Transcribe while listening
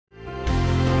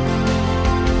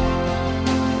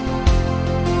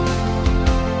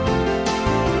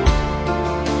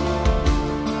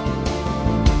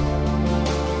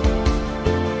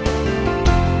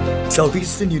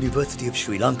Southeastern University of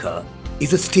Sri Lanka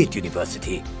is a state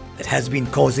university that has been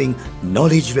causing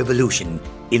knowledge revolution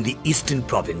in the eastern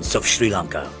province of Sri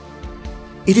Lanka.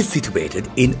 It is situated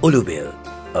in Oluvil,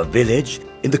 a village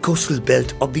in the coastal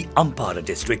belt of the Ampara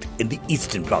district in the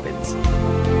eastern province.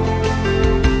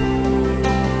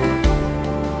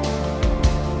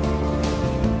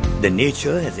 The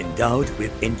nature has endowed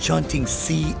with enchanting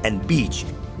sea and beach,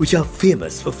 which are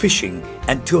famous for fishing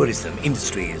and tourism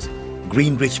industries,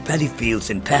 green-rich paddy fields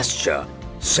and pasture,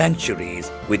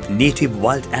 sanctuaries with native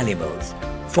wild animals,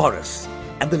 forests,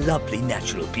 and the lovely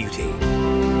natural beauty.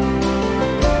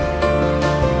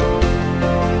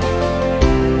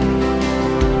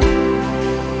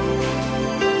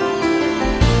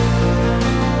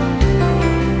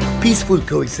 Peaceful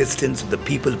coexistence of the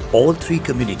people of all three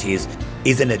communities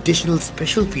is an additional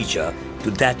special feature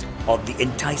to that of the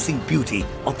enticing beauty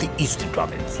of the eastern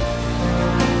province.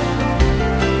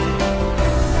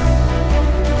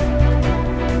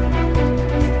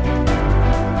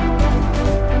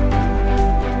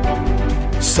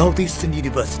 Southeastern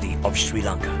University of Sri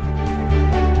Lanka.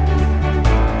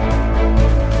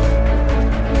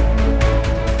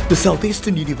 The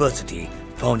Southeastern University,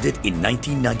 founded in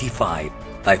 1995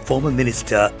 by former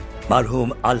Minister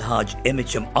Marhum Alhaj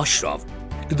M.H.M. Ashraf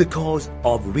to the cause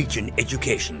of region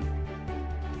education.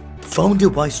 Founder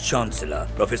Vice-Chancellor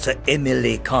Professor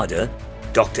M.L.A. Kader,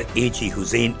 Dr. A.G.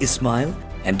 Hussain Ismail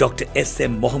and Dr.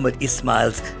 S.M. Mohammed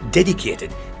Ismail's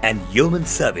dedicated and yeoman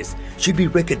service should be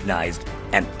recognized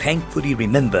and thankfully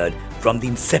remembered from the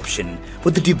inception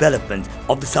for the development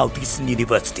of the Southeastern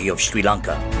University of Sri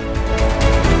Lanka.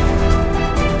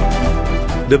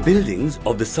 The buildings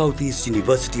of the Southeast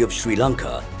University of Sri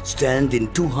Lanka stand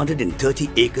in 230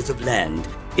 acres of land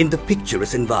in the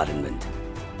picturesque environment.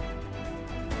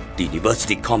 The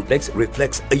university complex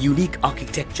reflects a unique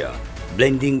architecture,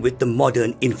 blending with the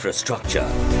modern infrastructure.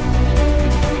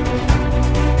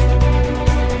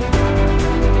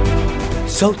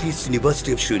 Southeast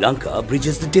University of Sri Lanka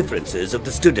bridges the differences of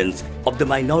the students of the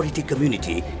minority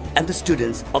community and the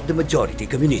students of the majority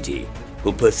community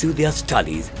who pursue their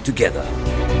studies together.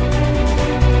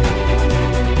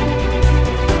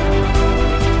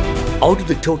 Out of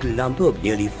the total number of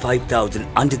nearly 5,000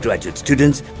 undergraduate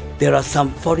students, there are some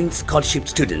foreign scholarship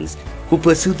students who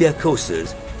pursue their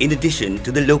courses in addition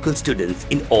to the local students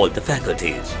in all the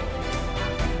faculties.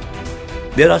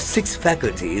 There are 6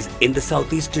 faculties in the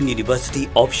Southeastern University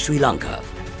of Sri Lanka: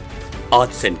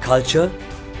 Arts and Culture,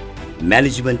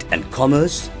 Management and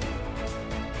Commerce,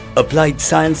 Applied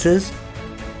Sciences,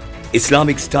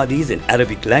 Islamic Studies and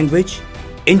Arabic Language,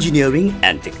 Engineering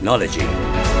and Technology.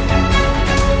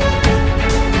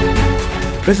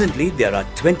 Presently, there are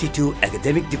 22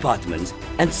 academic departments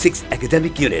and 6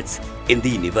 academic units in the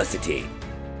university.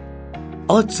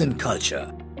 Arts and Culture.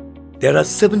 There are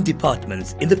 7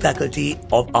 departments in the Faculty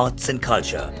of Arts and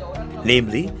Culture,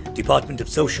 namely Department of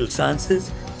Social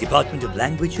Sciences, Department of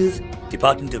Languages,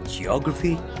 Department of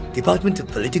Geography, Department of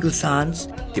Political Science,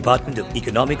 Department of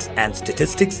Economics and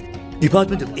Statistics,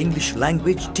 Department of English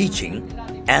Language Teaching,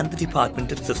 and the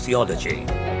Department of Sociology.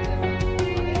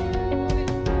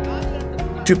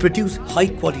 To produce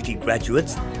high-quality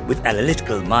graduates with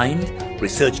analytical mind,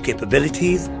 research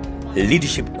capabilities,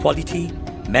 leadership quality,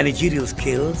 managerial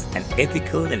skills, and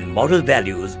ethical and moral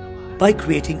values by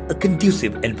creating a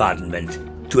conducive environment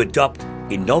to adopt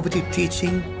innovative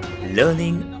teaching,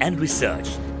 learning, and research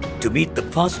to meet the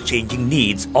fast-changing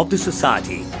needs of the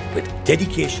society with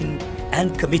dedication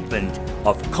and commitment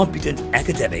of competent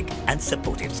academic and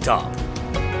supportive staff.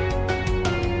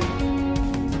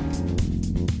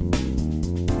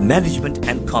 Management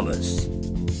and Commerce.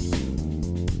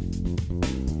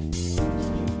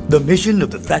 The mission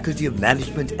of the Faculty of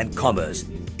Management and Commerce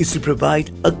is to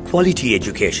provide a quality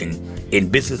education in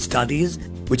business studies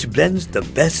which blends the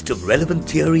best of relevant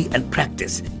theory and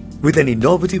practice with an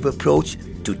innovative approach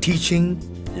to teaching,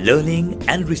 learning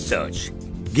and research,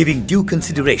 giving due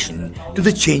consideration to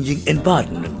the changing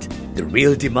environment, the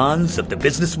real demands of the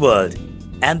business world,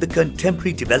 and the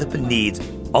contemporary development needs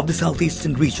of the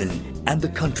Southeastern region and the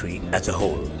country as a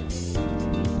whole.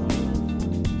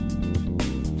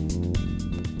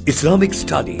 Islamic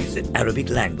Studies and Arabic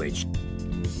Language.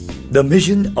 The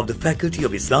mission of the Faculty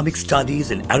of Islamic Studies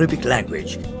and Arabic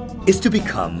Language is to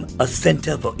become a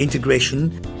center for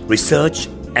integration, research,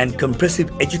 and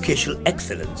comprehensive educational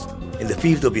excellence in the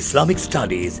field of Islamic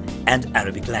Studies and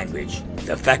Arabic Language.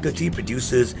 The faculty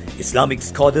produces Islamic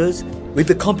scholars with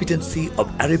the competency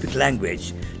of Arabic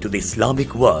language to the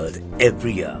Islamic world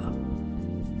every year.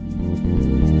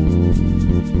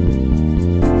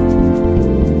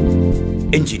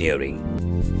 Engineering.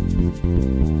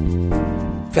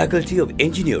 Faculty of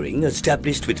Engineering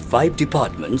established with 5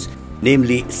 departments,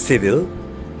 namely Civil,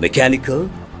 Mechanical,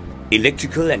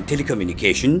 Electrical and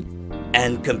Telecommunication,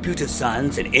 and Computer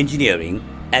Science and Engineering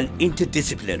and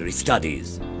Interdisciplinary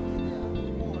Studies.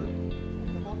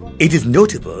 It is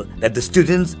notable that the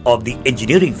students of the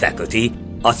engineering faculty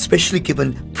are specially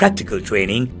given practical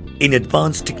training in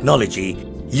advanced technology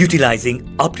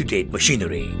utilizing up-to-date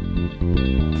machinery.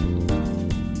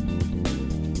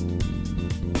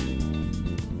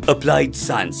 Applied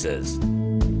Sciences.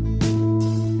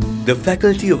 The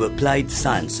Faculty of Applied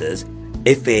Sciences,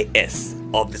 FAS,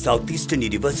 of the Southeastern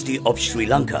University of Sri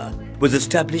Lanka was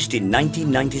established in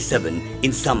 1997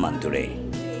 in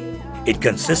Samanture. It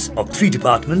consists of 3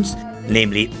 departments,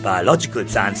 namely Biological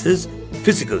Sciences,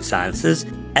 Physical Sciences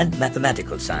and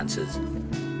Mathematical Sciences.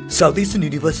 Southeastern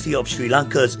University of Sri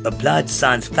Lanka's Applied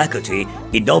Science faculty,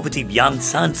 innovative young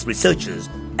science researchers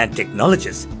and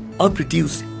technologists are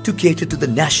produced to cater to the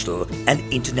national and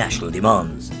international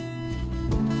demands.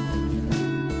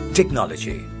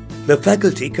 Technology. The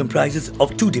faculty comprises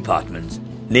of 2 departments,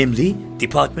 namely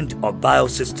Department of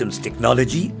Biosystems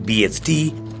Technology,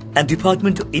 BST, and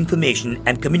Department of Information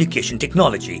and Communication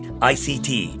Technology,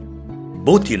 ICT.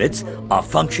 Both units are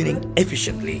functioning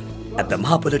efficiently at the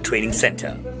Mahapada Training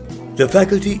Center. The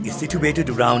faculty is situated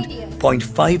around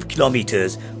 0.5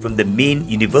 kilometers from the main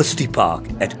university park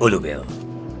at Oluvil.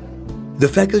 The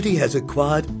faculty has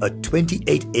acquired a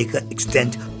 28-acre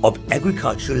extent of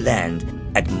agricultural land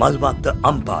at Malwatta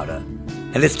Ampara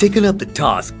and has taken up the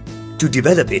task to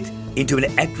develop it into an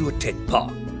agro-tech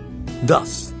park.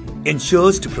 Thus,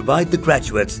 ensures to provide the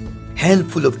graduates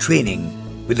handful of training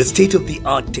with the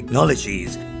state-of-the-art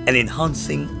technologies and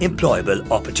enhancing employable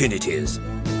opportunities.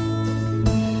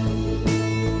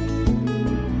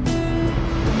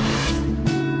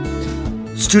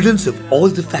 Students of all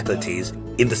the faculties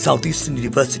in the Southeastern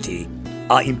University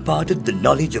are imparted the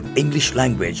knowledge of English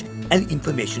language and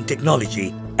information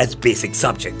technology as basic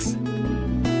subjects.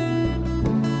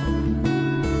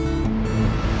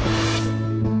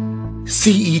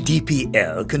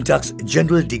 CEDPL conducts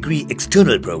general degree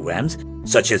external programs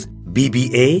such as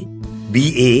BBA,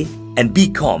 BA and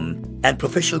BCom and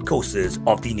professional courses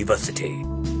of the university.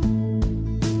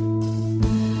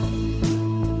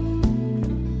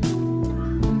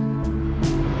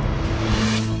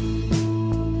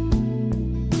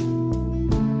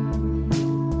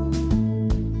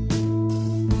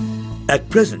 At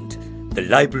present, the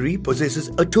library possesses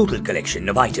a total collection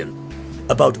of items,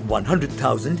 about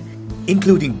 100,000,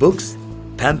 including books,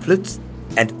 pamphlets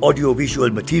and audiovisual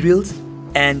materials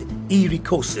and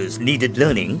e-resources needed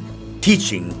learning,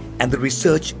 teaching and the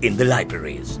research in the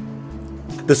libraries.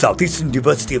 The Southeastern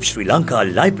University of Sri Lanka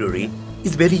library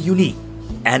is very unique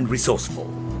and resourceful.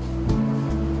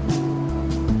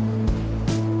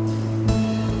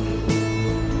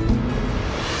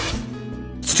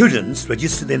 Students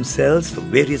register themselves for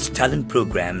various talent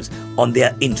programs on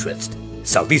their interest.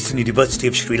 Southeastern University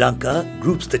of Sri Lanka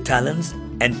groups the talents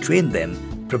and train them,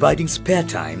 providing spare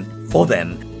time for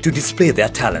them to display their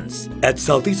talents. At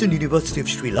Southeastern University of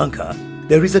Sri Lanka,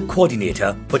 there is a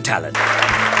coordinator for talent.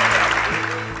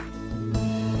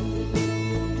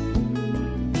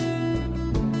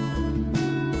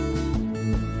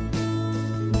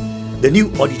 The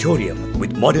new auditorium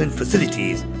with modern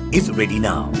facilities is ready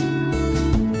now.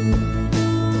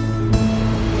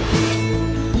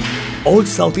 All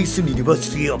Southeastern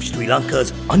University of Sri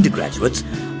Lanka's undergraduates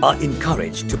are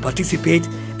encouraged to participate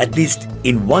at least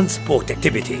in one sport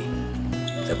activity.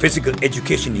 The Physical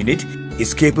Education Unit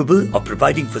is capable of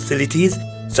providing facilities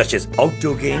such as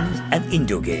outdoor games and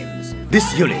indoor games.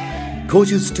 This unit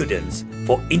coaches students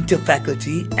for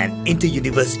inter-faculty and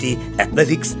inter-university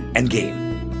athletics and games.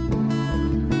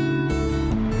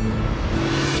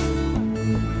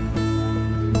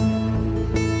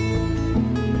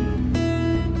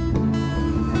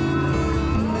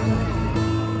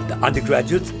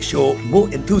 Undergraduates show more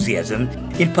enthusiasm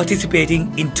in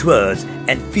participating in tours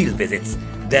and field visits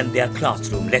than their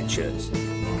classroom lectures.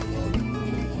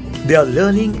 Their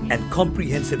learning and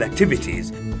comprehensive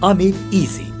activities are made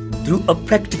easy through a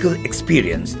practical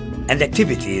experience and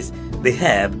activities they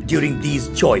have during these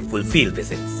joyful field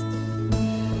visits.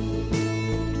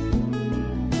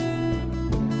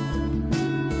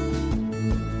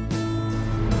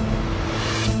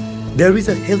 There is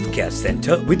a healthcare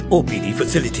center with OPD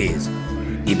facilities,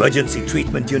 emergency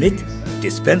treatment unit,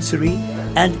 dispensary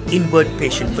and inward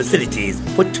patient facilities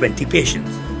for 20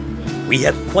 patients. We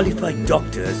have qualified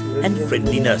doctors and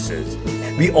friendly nurses.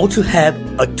 We also have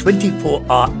a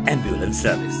 24-hour ambulance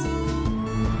service.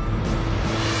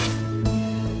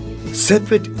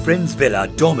 Separate Friends Villa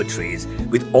dormitories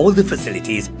with all the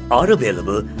facilities are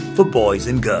available for boys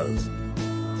and girls.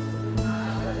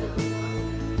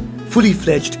 Fully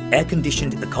fledged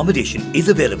air-conditioned accommodation is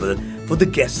available for the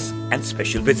guests and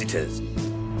special visitors.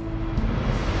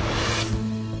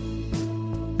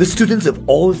 The students of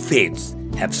all faiths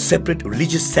have separate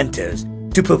religious centers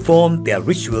to perform their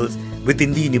rituals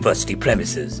within the university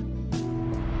premises.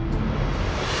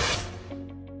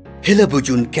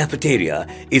 Hilabujun Cafeteria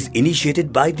is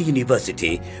initiated by the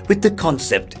university with the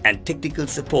concept and technical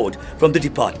support from the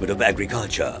Department of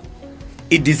Agriculture.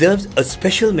 It deserves a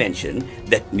special mention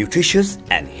that nutritious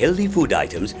and healthy food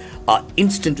items are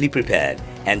instantly prepared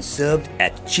and served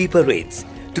at cheaper rates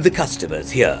to the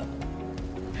customers here.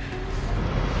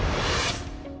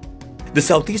 The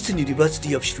Southeastern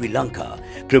University of Sri Lanka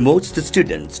promotes the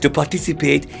students to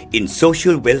participate in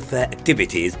social welfare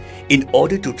activities in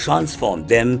order to transform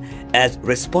them as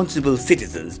responsible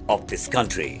citizens of this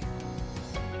country.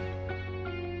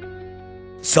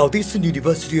 Southeastern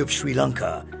University of Sri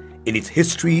Lanka, in its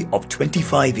history of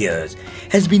 25 years,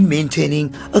 has been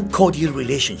maintaining a cordial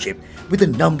relationship with a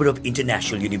number of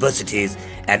international universities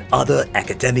and other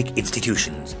academic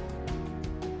institutions.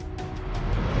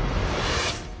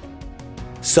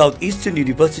 Southeastern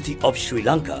University of Sri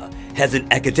Lanka has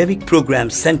an academic program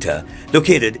center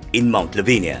located in Mount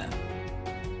Lavinia.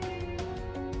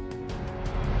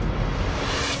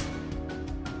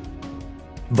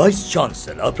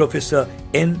 Vice-Chancellor Professor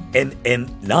M.M.M.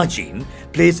 Najim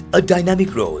plays a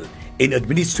dynamic role in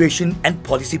administration and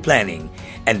policy planning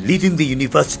and leading the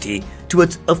university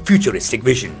towards a futuristic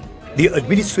vision. The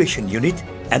administration unit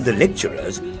and the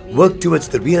lecturers work towards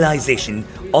the realization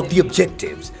of the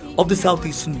objectives of the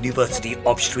Southeastern University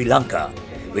of Sri Lanka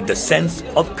with the sense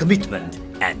of commitment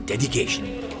and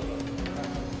dedication.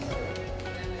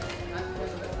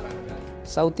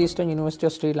 Southeastern University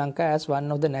of Sri Lanka, as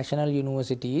one of the national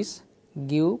universities,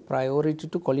 give priority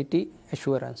to quality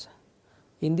assurance.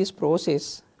 In this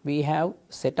process, we have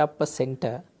set up a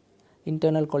center,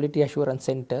 internal quality assurance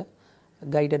center,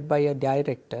 guided by a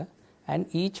director, and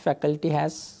each faculty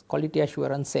has quality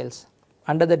assurance cells.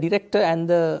 Under the director and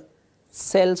the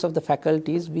cells of the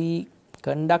faculties, we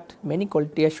conduct many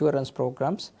quality assurance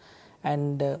programs,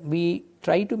 and we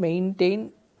try to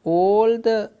maintain all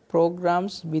the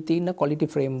programs within a quality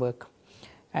framework.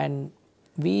 And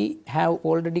we have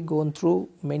already gone through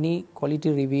many quality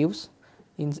reviews.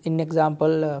 In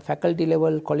example, faculty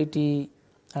level quality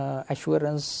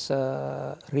assurance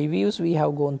reviews we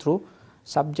have gone through,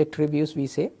 subject reviews we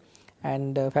say,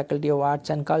 and Faculty of Arts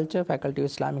and Culture, Faculty of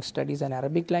Islamic Studies and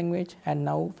Arabic Language, and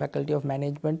now Faculty of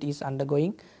Management is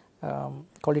undergoing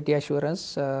quality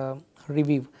assurance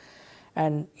review.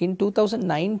 And in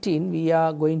 2019 we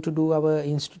are going to do our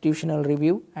institutional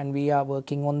review, and we are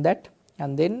working on that.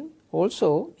 And then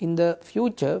also in the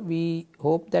future we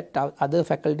hope that other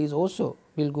faculties also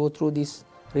will go through this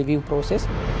review process.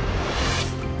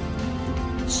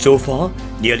 So far,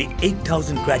 nearly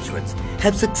 8,000 graduates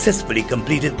have successfully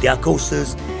completed their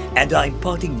courses and are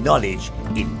imparting knowledge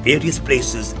in various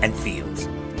places and fields.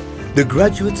 The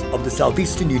graduates of the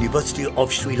Southeastern University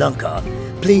of Sri Lanka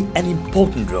play an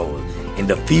important role in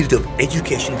the field of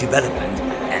education development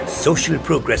and social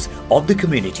progress of the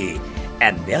community,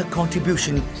 and their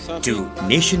contribution to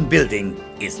nation building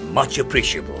is much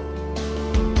appreciable.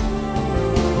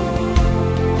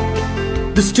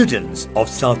 The students of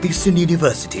Southeastern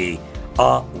University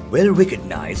are well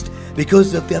recognized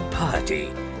because of their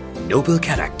piety, noble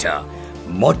character,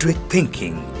 moderate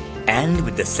thinking, and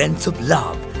with the sense of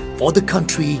love for the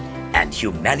country and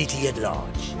humanity at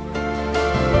large.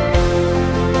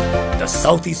 The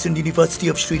Southeastern University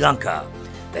of Sri Lanka,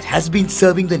 that has been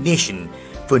serving the nation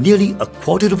for nearly a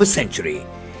quarter of a century,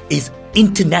 is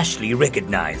internationally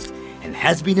recognized and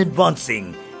has been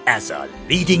advancing as a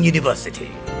leading university.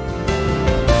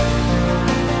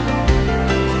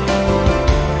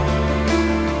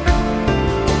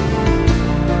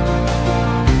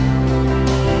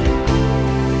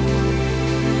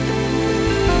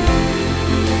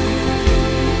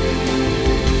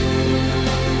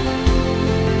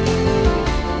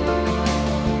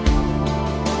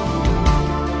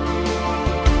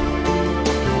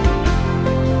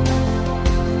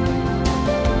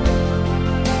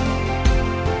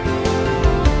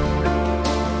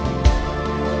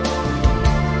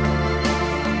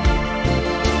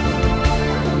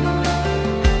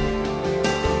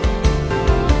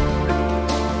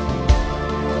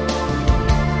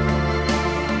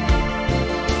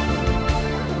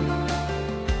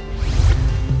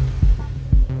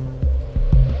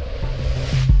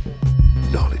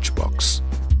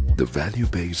 The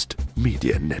Value-Based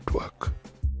Media Network.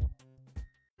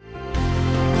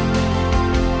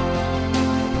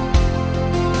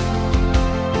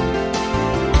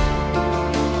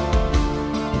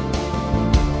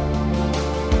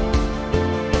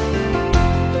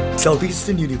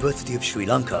 Southeastern University of Sri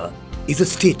Lanka is a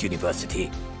state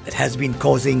university that has been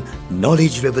causing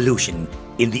knowledge revolution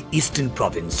in the eastern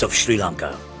province of Sri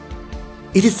Lanka.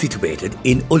 It is situated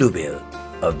in Oluvil,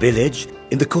 a village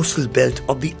in the coastal belt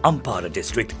of the Ampara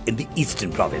district in the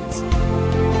eastern province.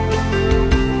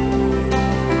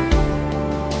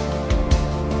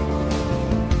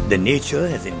 The nature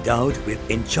has endowed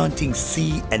with enchanting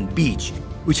sea and beach,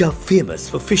 which are famous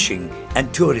for fishing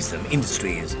and tourism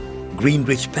industries,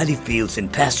 green-rich paddy fields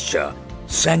and pasture,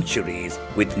 sanctuaries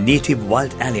with native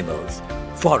wild animals,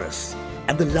 forests,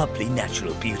 and the lovely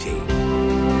natural beauty.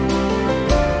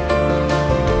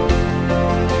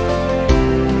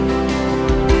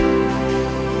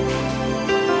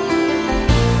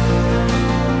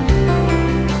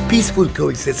 Peaceful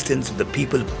coexistence of the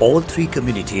people of all three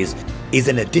communities is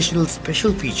an additional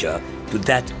special feature to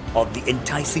that of the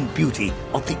enticing beauty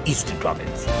of the eastern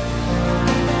province.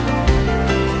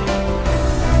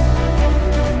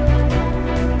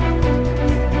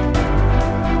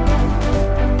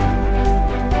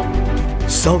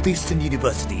 Southeastern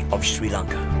University of Sri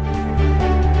Lanka.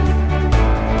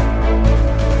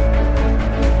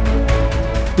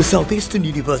 The Southeastern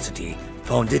University,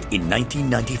 founded in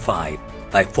 1995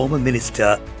 by former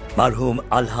Minister Marhum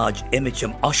Alhaj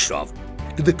MHM Ashraf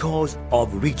to the cause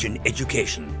of region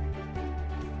education.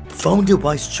 Founder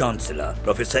Vice-Chancellor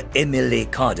Professor M.L.A.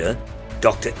 Kader,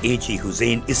 Dr. A.G.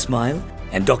 Hussain Ismail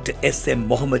and Dr. S.M.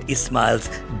 Mohammed Ismail's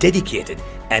dedicated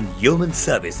and yeoman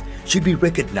service should be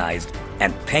recognized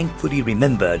and thankfully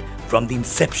remembered from the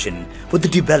inception for the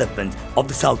development of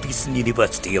the Southeastern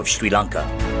University of Sri Lanka.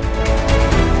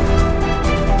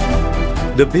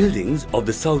 The buildings of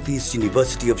the Southeast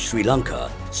University of Sri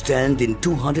Lanka stand in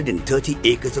 230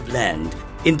 acres of land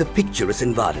in the picturesque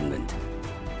environment.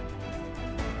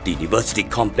 The university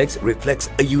complex reflects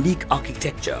a unique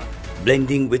architecture,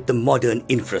 blending with the modern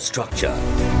infrastructure.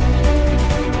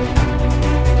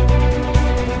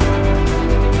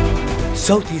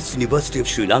 Southeast University of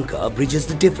Sri Lanka bridges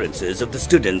the differences of the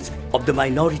students of the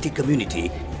minority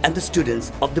community and the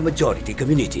students of the majority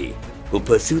community, who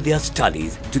pursue their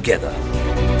studies together.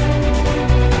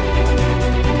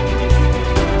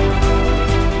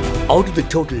 Out of the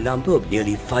total number of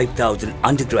nearly 5,000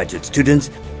 undergraduate students,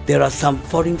 there are some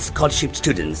foreign scholarship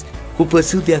students who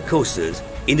pursue their courses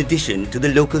in addition to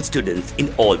the local students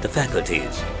in all the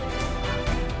faculties.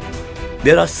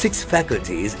 There are 6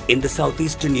 faculties in the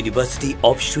Southeastern University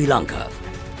of Sri Lanka: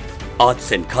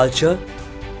 Arts and Culture,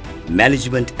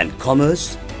 Management and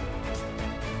Commerce,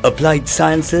 Applied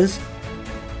Sciences,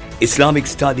 Islamic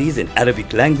Studies in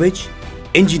Arabic Language,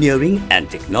 Engineering and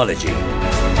Technology.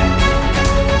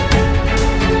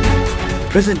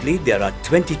 Presently, there are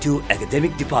 22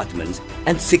 academic departments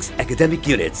and 6 academic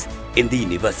units in the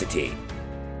university.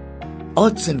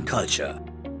 Arts and Culture.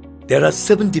 There are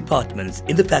 7 departments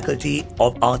in the Faculty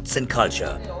of Arts and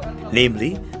Culture,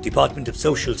 namely Department of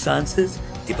Social Sciences,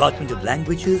 Department of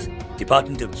Languages,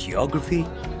 Department of Geography,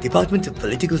 Department of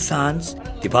Political Science,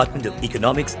 Department of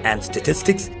Economics and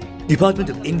Statistics, Department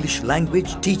of English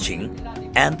Language Teaching,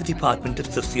 and the Department of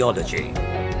Sociology.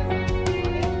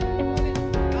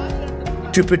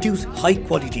 To produce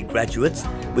high-quality graduates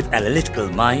with analytical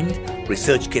mind,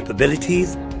 research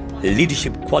capabilities,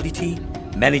 leadership quality,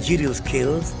 managerial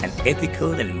skills, and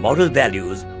ethical and moral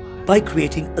values by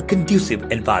creating a conducive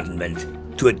environment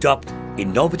to adopt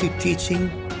innovative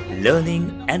teaching,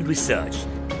 learning, and research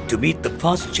to meet the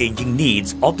fast-changing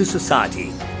needs of the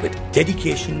society with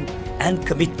dedication and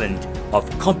commitment of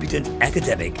competent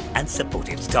academic and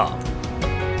supportive staff.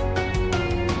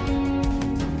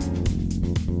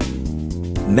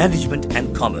 Management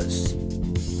and Commerce.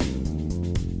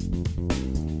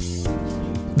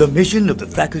 The mission of the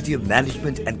Faculty of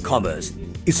Management and Commerce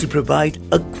is to provide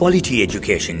a quality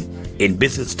education in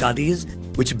business studies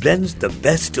which blends the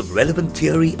best of relevant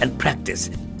theory and practice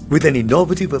with an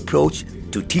innovative approach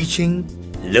to teaching,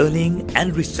 learning,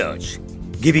 and research,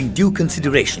 giving due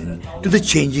consideration to the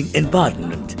changing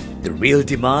environment, the real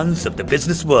demands of the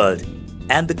business world,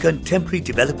 and the contemporary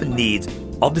development needs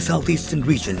of the Southeastern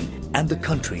region and the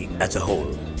country as a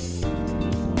whole.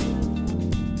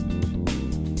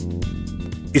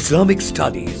 Islamic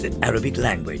Studies in Arabic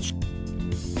Language.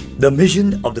 The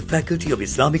mission of the Faculty of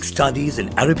Islamic Studies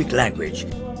in Arabic Language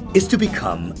is to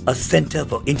become a center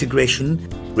for integration,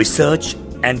 research,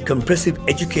 and comprehensive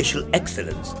educational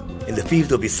excellence in the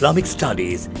field of Islamic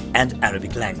Studies and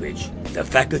Arabic Language. The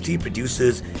faculty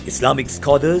produces Islamic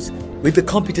scholars with the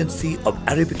competency of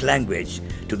Arabic language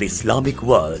to the Islamic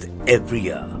world every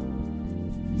year.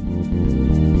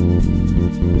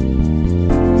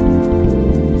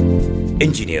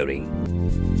 Engineering.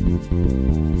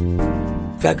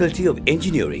 Faculty of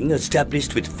Engineering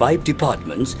established with 5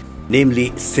 departments,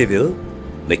 namely Civil,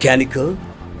 Mechanical,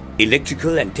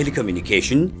 Electrical and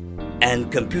Telecommunication,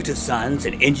 and Computer Science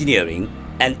and Engineering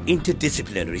and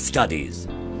Interdisciplinary Studies.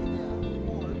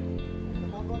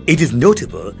 It is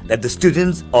notable that the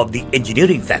students of the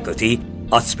engineering faculty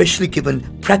are specially given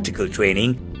practical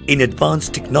training in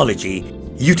advanced technology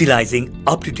utilizing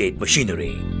up-to-date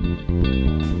machinery.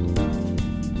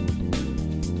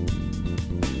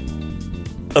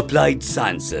 Applied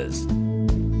Sciences.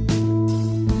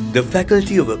 The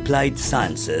Faculty of Applied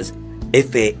Sciences,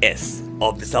 FAS,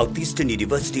 of the Southeastern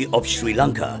University of Sri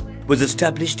Lanka was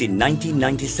established in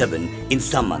 1997 in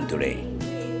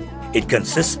Samanture. It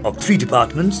consists of 3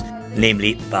 departments,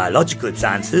 namely Biological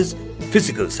Sciences,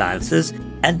 Physical Sciences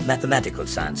and Mathematical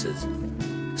Sciences.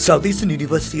 Southeastern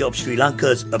University of Sri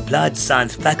Lanka's Applied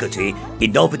Science faculty,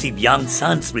 innovative young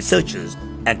science researchers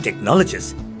and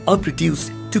technologists are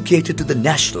produced to cater to the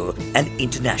national and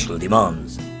international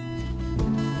demands.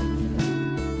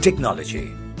 Technology.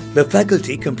 The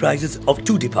faculty comprises of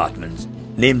 2 departments,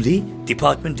 namely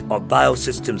Department of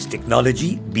Biosystems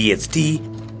Technology (BST)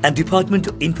 and Department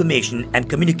of Information and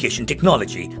Communication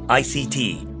Technology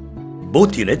 (ICT).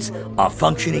 Both units are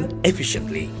functioning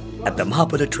efficiently at the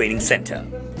Mahapada Training Center.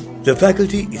 The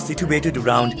faculty is situated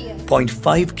around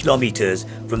 0.5 kilometers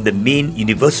from the main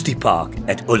university park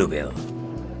at Oluvil.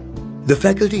 The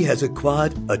faculty has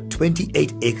acquired a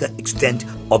 28-acre extent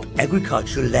of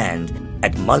agricultural land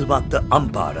at Malmakta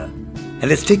Ampara and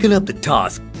has taken up the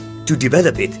task to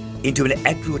develop it into an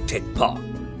agro-tech park.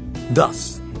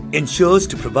 Thus, ensures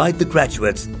to provide the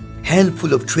graduates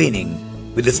handful of training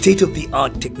with the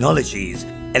state-of-the-art technologies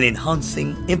and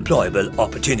enhancing employable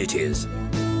opportunities.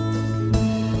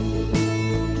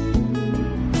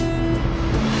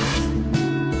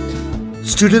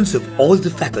 Students of all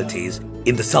the faculties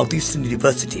in the Southeastern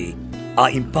University are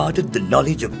imparted the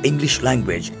knowledge of English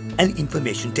language and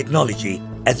information technology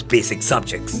as basic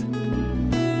subjects.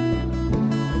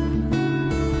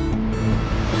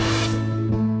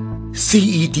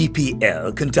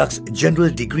 CEDPL conducts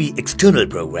general degree external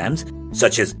programs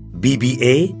such as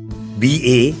BBA,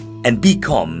 BA and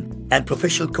BCom and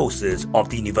professional courses of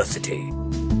the university.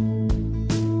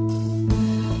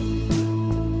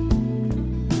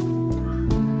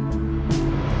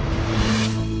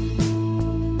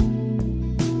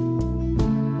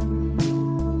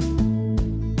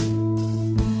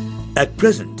 At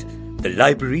present, the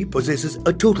library possesses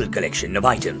a total collection of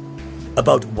items,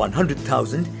 about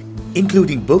 100,000,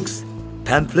 including books,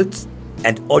 pamphlets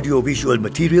and audiovisual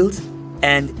materials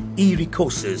and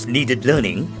e-resources needed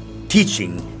learning,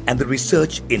 teaching and the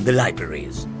research in the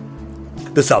libraries.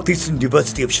 The Southeastern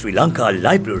University of Sri Lanka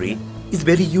library is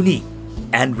very unique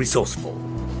and resourceful.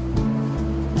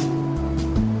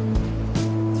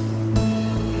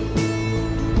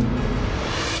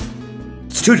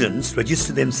 Students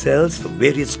register themselves for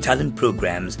various talent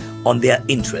programs on their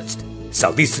interest.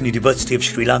 Southeastern University of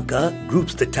Sri Lanka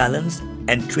groups the talents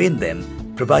and train them,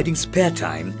 providing spare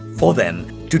time for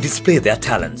them to display their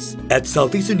talents. At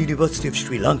Southeastern University of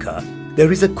Sri Lanka,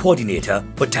 there is a coordinator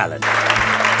for talent.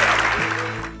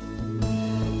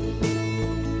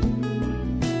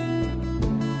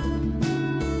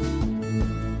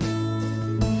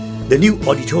 The new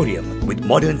auditorium with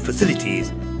modern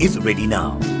facilities is ready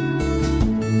now.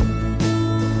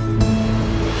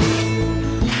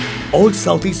 All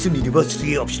Southeastern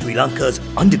University of Sri Lanka's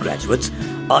undergraduates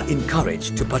are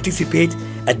encouraged to participate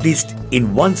at least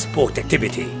in one sport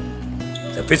activity.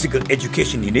 The physical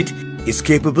education unit is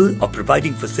capable of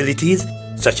providing facilities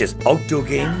such as outdoor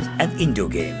games and indoor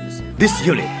games. This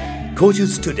unit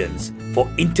coaches students for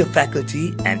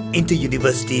inter-faculty and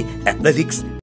inter-university athletics